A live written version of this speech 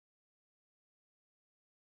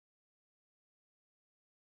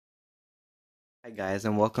Hi guys,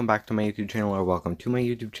 and welcome back to my YouTube channel, or welcome to my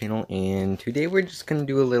YouTube channel, and today we're just going to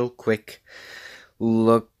do a little quick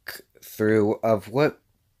look through of what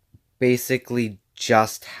basically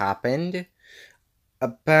just happened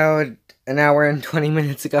about an hour and 20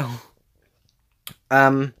 minutes ago.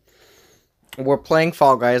 We're playing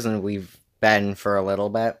Fall Guys, and we've been for a little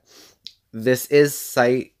bit. This is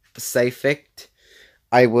Syphict.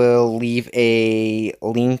 I will leave a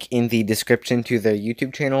link in the description to their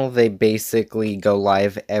YouTube channel. They basically go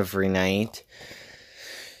live every night.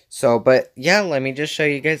 So, but yeah, let me just show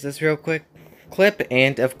you guys this real quick clip.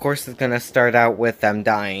 And of course, it's gonna start out with them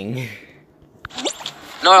dying.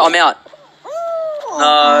 No, I'm out.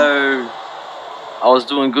 No. I was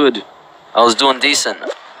doing good. I was doing decent.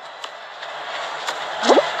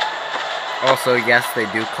 Also, yes, they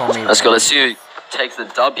do call me. Let's go. Let's see who takes the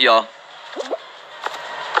W.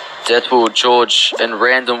 Deadpool, George, and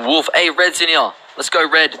Random Wolf. Hey, Red's in here. Let's go,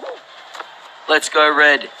 Red. Let's go,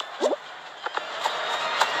 Red.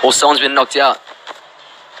 Oh, someone's been knocked out.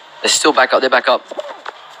 They're still back up. They're back up.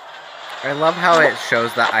 I love how it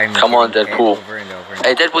shows that I'm. Come on, Deadpool. Over and over and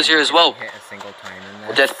hey, Deadpool's here as well. Hit a single time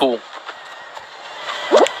in this. Deadpool.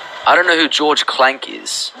 I don't know who George Clank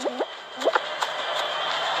is.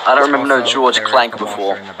 I don't remember no George Clank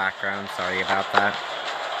before. In the background, sorry about that.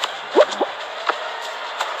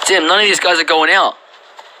 Damn, none of these guys are going out.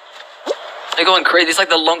 They're going crazy. It's like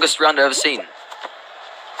the longest round I've ever seen.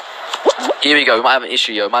 Here we go. We might have an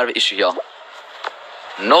issue here. We might have an issue here.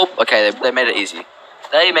 Nope. Okay, they made it easy.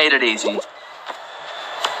 They made it easy.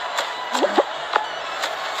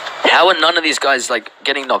 How are none of these guys, like,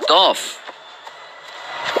 getting knocked off?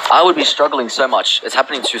 I would be struggling so much. It's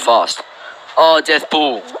happening too fast. Oh,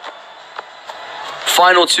 Deathpool.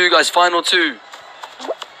 Final two, guys. Final two.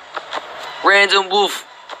 Random Wolf.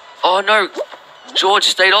 Oh, no. George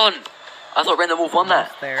stayed on. I thought Random Wolf won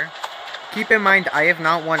that. There. Keep in mind, I have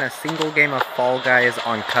not won a single game of Fall Guys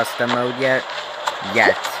on custom mode yet.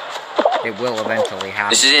 It will eventually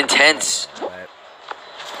happen. This is intense. But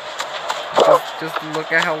just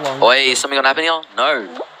look at how long... Oh, hey, is something gonna happen here? No.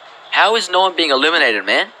 How is no one being eliminated,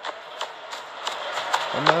 man?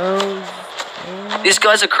 No. These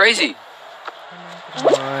guys are crazy. Come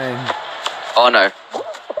on. Oh, no.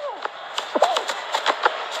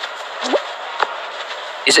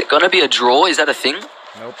 Is it gonna be a draw? Is that a thing?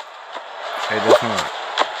 Nope. It is not.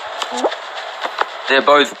 They're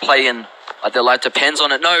both playing like their life depends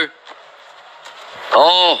on it. No.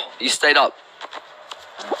 Oh, he stayed up.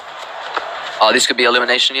 Oh, this could be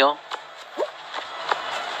elimination here.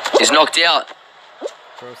 He's knocked out.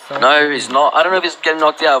 No, he's not. I don't know if he's getting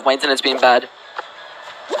knocked out. If my internet's been bad.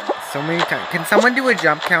 So many times. Can someone do a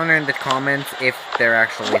jump counter in the comments if they're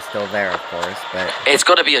actually still there, of course, but... It's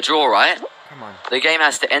got to be a draw, right? Come on. The game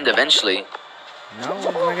has to end eventually. No, it's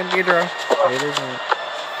not going to be a draw. It isn't.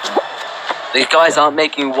 These guys aren't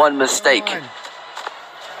making one mistake.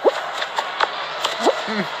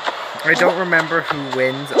 I don't remember who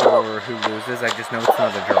wins or who loses. I just know it's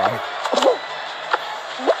not a draw.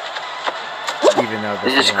 Even though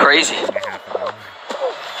this is crazy.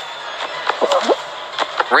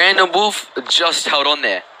 Random Wolf just held on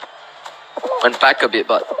there. Went back a bit,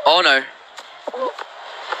 but oh no.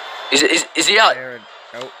 Is he out? There,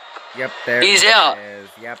 oh, yep, there. He's out.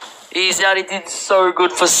 Yep. He's out. He did so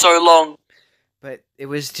good for so long. But it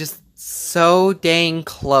was just so dang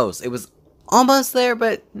close. It was almost there,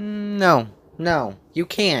 but no, you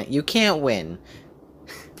can't win.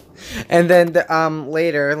 And then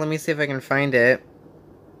later, let me see if I can find it.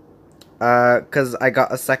 Cause I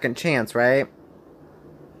got a second chance, right?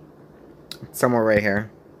 It's somewhere right here.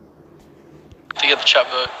 To get the chat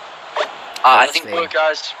vote. I think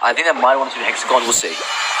guys. I think that might want to do Hexagon. We'll see.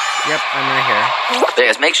 Yep, I'm right here. But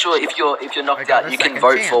guys, make sure if you're knocked out, you can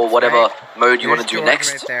vote for whatever mode you want to do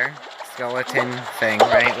next. Right there, skeleton thing.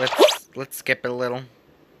 Right, let's skip it a little.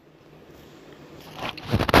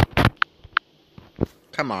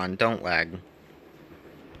 Come on, don't lag.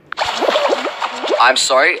 I'm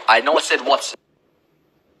sorry. I know I said what's.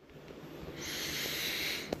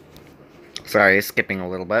 Sorry, skipping a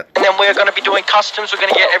little bit. And then we're going to be doing customs. We're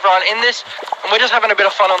going to get everyone in this. And we're just having a bit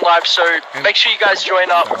of fun on live. So make sure you guys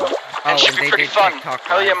join up. And it should be pretty fun.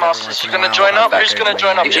 Hell yeah, Masters. You're going to join up? Who's going to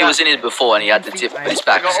join up? He was in it before and he had the tip on his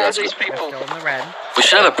back. Got all So these people. we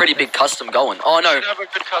should have a pretty big custom going. Oh no. We should have a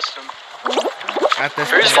good custom. At this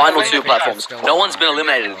Who's Final gonna two win? platforms. No one's been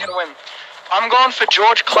eliminated. Who's gonna win? I'm going for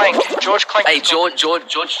George Clank. George Clank. Hey, George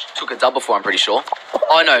took a double before, I'm pretty sure.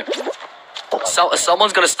 Oh no.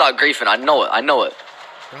 Someone's gonna start griefing. I know it.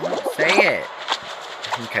 Don't say it.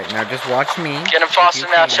 Okay, now just watch me. Getting faster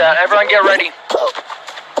now, chat. Everyone get ready.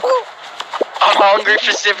 I'm hungry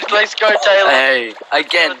for Civic. Let's go, Taylor. Hey,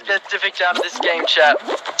 again. Let's get Civic out of this game, chat.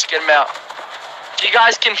 Let's get him out. If you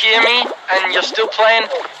guys can hear me and you're still playing,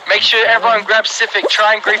 make sure everyone grabs Civic.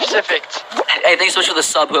 Try and grief Civic. Hey, thanks so much for the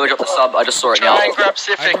sub. Whoever dropped the sub, I just saw it now. Try and grab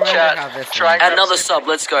Civic, chat. Try and grab Another Civic. sub.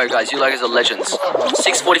 Let's go, guys. You guys are legends.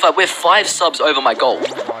 6:45. We're 5 subs over my goal.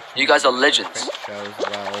 You guys are legends.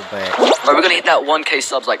 Bro, we're gonna hit that 1K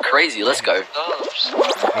subs like crazy. Let's go. It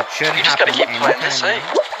should You just gotta keep playing this, eh?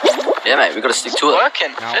 Yeah, mate. We gotta stick to it.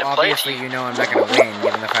 Working. Now, Fair play to obviously, you. you know I'm not gonna win,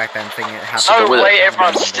 given the fact that I'm thinking it happens. No with way it.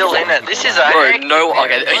 everyone's still in it. This is a Bro, heck. no.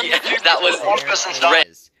 Okay, that was One person's done. red.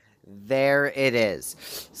 There it is.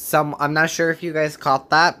 I'm not sure if you guys caught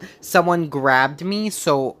that. Someone grabbed me,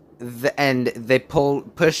 and they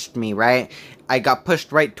pushed me, right? I got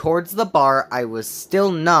pushed right towards the bar. I was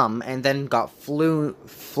still numb, and then got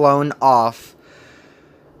flown off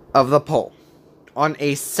of the pole on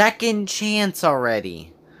a second chance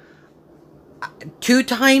already. 2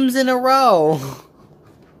 times in a row.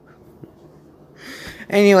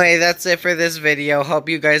 Anyway, that's it for this video. Hope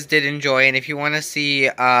you guys did enjoy, and if you want to see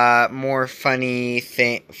more funny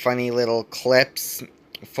little clips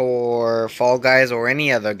for Fall Guys or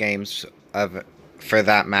any other games for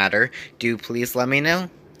that matter, do please let me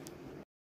know.